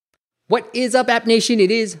What is up, App Nation?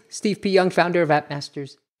 It is Steve P. Young, founder of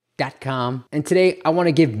appmasters.com. And today I want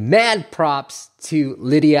to give mad props to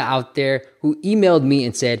Lydia out there who emailed me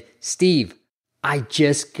and said, Steve, I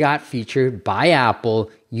just got featured by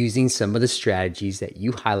Apple using some of the strategies that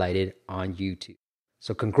you highlighted on YouTube.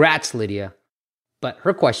 So congrats, Lydia. But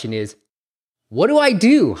her question is, what do I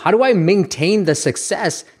do? How do I maintain the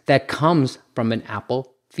success that comes from an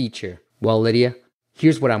Apple feature? Well, Lydia,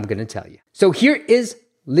 here's what I'm going to tell you. So here is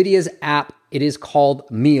Lydia's app. It is called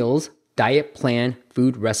Meals, Diet Plan,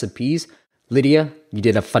 Food Recipes. Lydia, you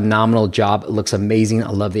did a phenomenal job. It looks amazing.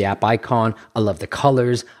 I love the app icon. I love the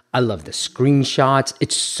colors. I love the screenshots.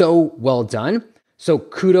 It's so well done. So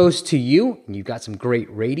kudos to you. You got some great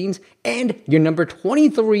ratings. And you're number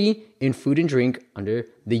 23 in food and drink under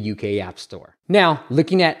the UK App Store. Now,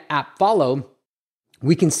 looking at App Follow,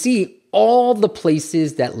 we can see all the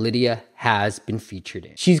places that Lydia has been featured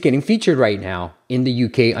in. She's getting featured right now in the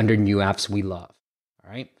UK under New Apps We Love.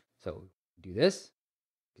 All right, so do this.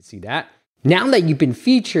 You can see that. Now that you've been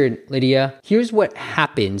featured, Lydia, here's what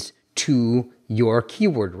happens to your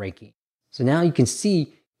keyword ranking. So now you can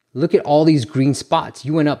see, look at all these green spots.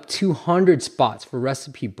 You went up 200 spots for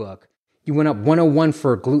recipe book. You went up 101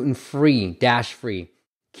 for gluten-free, dash-free.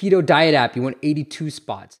 Keto diet app, you went 82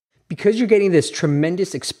 spots. Because you're getting this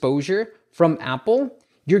tremendous exposure from Apple,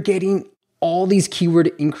 you're getting all these keyword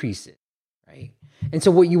increases, right? And so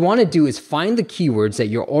what you want to do is find the keywords that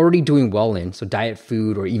you're already doing well in. So diet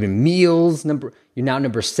food or even meals, you're now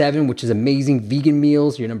number 7, which is amazing. Vegan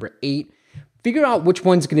meals, you're number 8. Figure out which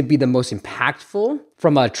one's going to be the most impactful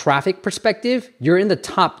from a traffic perspective. You're in the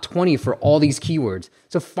top 20 for all these keywords.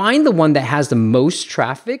 So find the one that has the most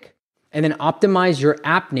traffic and then optimize your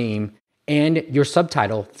app name and your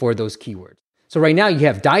subtitle for those keywords. So right now you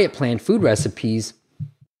have diet plan, food recipes,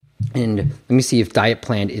 and let me see if diet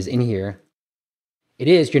plan is in here. It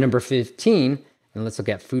is, you're number 15, and let's look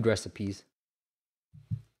at food recipes.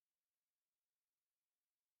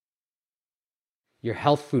 Your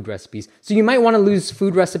health food recipes. So you might want to lose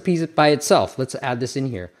food recipes by itself. Let's add this in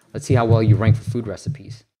here. Let's see how well you rank for food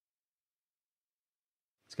recipes.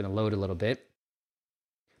 It's going to load a little bit.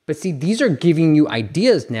 But see, these are giving you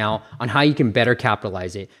ideas now on how you can better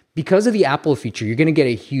capitalize it. Because of the Apple feature, you're going to get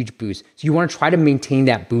a huge boost. So you want to try to maintain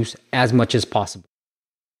that boost as much as possible.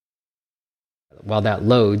 While that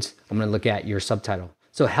loads, I'm going to look at your subtitle.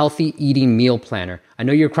 So healthy eating meal planner. I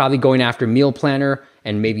know you're probably going after meal planner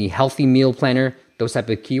and maybe healthy meal planner, those type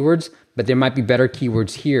of keywords, but there might be better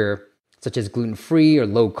keywords here, such as gluten-free or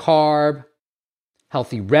low carb.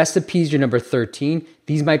 Healthy recipes, you're number 13.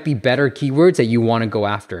 These might be better keywords that you want to go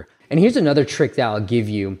after. And here's another trick that I'll give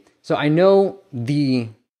you. So I know the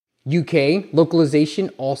UK localization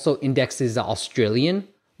also indexes the Australian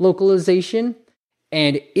localization.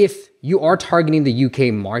 And if you are targeting the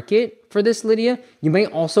UK market for this, Lydia, you may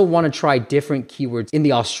also want to try different keywords in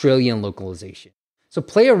the Australian localization. So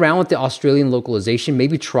play around with the Australian localization,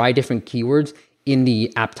 maybe try different keywords in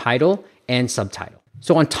the app title and subtitle.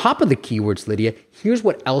 So on top of the keywords, Lydia, here's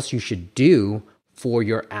what else you should do for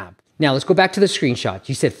your app. Now let's go back to the screenshot.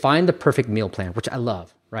 You said find the perfect meal plan, which I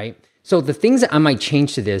love, right? So the things that I might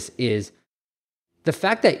change to this is the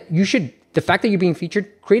fact that you're being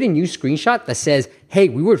featured, create a new screenshot that says, hey,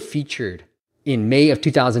 we were featured in May of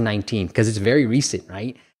 2019, because it's very recent,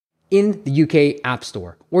 right? In the UK App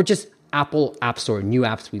Store, or just Apple App Store, New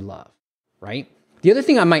Apps We Love, right? The other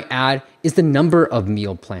thing I might add is the number of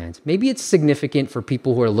meal plans. Maybe it's significant for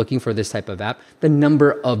people who are looking for this type of app, the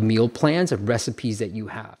number of meal plans and recipes that you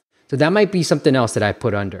have. So that might be something else that I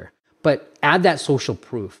put under. But add that social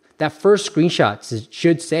proof. That first screenshot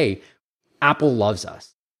should say, Apple loves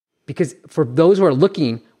us. Because for those who are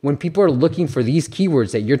looking, when people are looking for these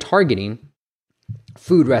keywords that you're targeting,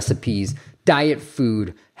 food recipes, diet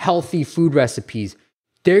food, healthy food recipes,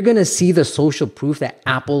 they're going to see the social proof that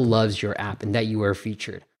Apple loves your app and that you are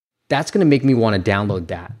featured. That's going to make me want to download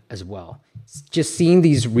that as well. Just seeing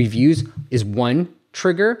these reviews is one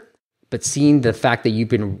trigger, but seeing the fact that you've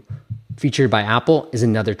been featured by Apple is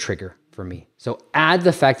another trigger for me. So add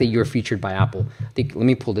the fact that you're featured by Apple. I think, let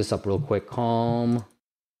me pull this up real quick. Calm,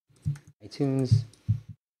 iTunes.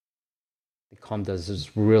 Calm does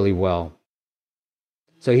this really well.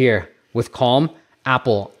 So here, with Calm,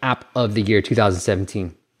 Apple App of the Year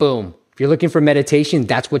 2017. Boom. If you're looking for meditation,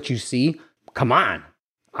 that's what you see. Come on.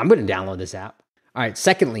 I'm going to download this app. All right.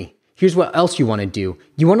 Secondly, here's what else you want to do.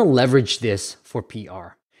 You want to leverage this for PR.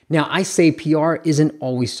 Now, I say PR isn't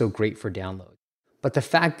always so great for download, but the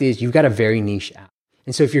fact is you've got a very niche app.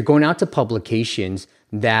 And so if you're going out to publications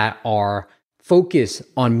that are focused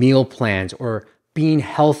on meal plans or being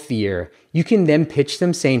healthier, you can then pitch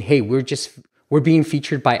them saying, hey, we're we're being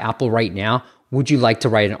featured by Apple right now. Would you like to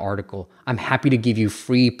write an article? I'm happy to give you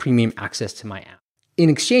free premium access to my app. In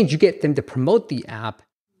exchange, you get them to promote the app.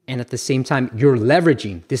 And at the same time, you're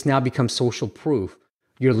leveraging, this now becomes social proof.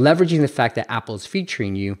 You're leveraging the fact that Apple is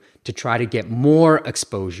featuring you to try to get more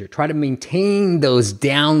exposure, try to maintain those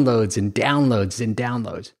downloads and downloads and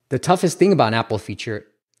downloads. The toughest thing about an Apple feature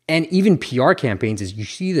and even PR campaigns is you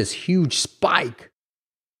see this huge spike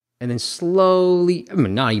and then slowly, I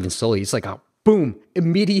mean, not even slowly, it's like a boom,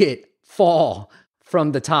 immediate fall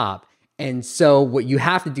from the top. And so what you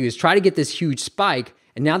have to do is try to get this huge spike.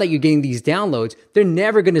 And now that you're getting these downloads, they're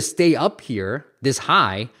never going to stay up here this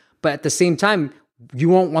high. But at the same time, you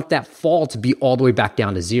won't want that fall to be all the way back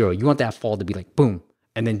down to zero. You want that fall to be like boom,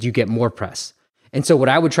 and then you get more press. And so what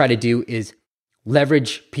I would try to do is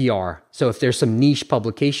leverage PR. So if there's some niche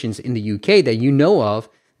publications in the UK that you know of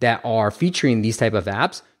that are featuring these type of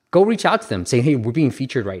apps, go reach out to them. Say, hey, we're being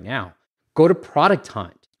featured right now. Go to Product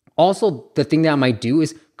Hunt. Also, the thing that I might do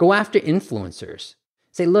is go after influencers.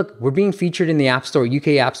 Say, look, we're being featured in the App Store, UK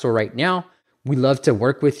App Store right now. We love to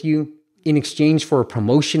work with you. In exchange for a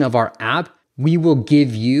promotion of our app, we will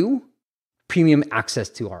give you premium access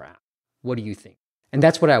to our app. What do you think? And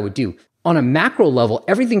that's what I would do. On a macro level,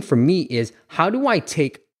 everything for me is how do I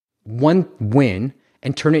take one win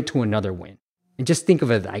and turn it to another win? And just think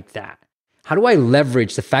of it like that. How do I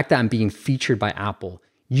leverage the fact that I'm being featured by Apple,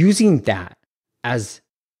 using that as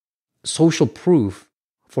social proof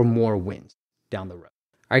for more wins down the road?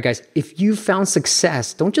 All right, guys, if you found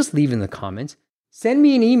success, don't just leave in the comments. Send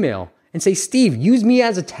me an email and say, Steve, use me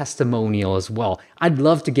as a testimonial as well. I'd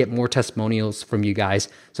love to get more testimonials from you guys.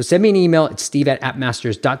 So send me an email. It's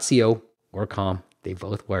steve@appmasters.co or com. They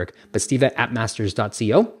both work, but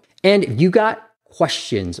steve@appmasters.co. And if you got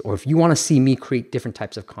questions or if you want to see me create different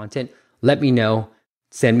types of content, let me know.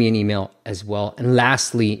 Send me an email as well. And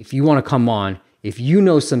lastly, if you want to come on, if you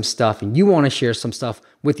know some stuff and you want to share some stuff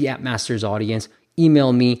with the App Masters audience,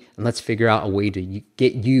 email me and let's figure out a way to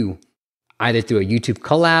get you either through a YouTube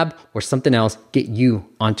collab or something else, get you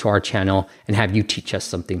onto our channel and have you teach us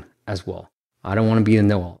something as well. I don't want to be the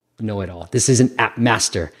know-it-all. This isn't App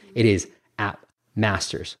Master. It is App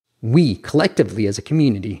Masters. We collectively as a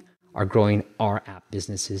community are growing our app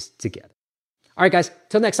businesses together. All right, guys,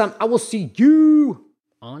 till next time, I will see you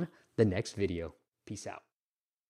on the next video. Peace out.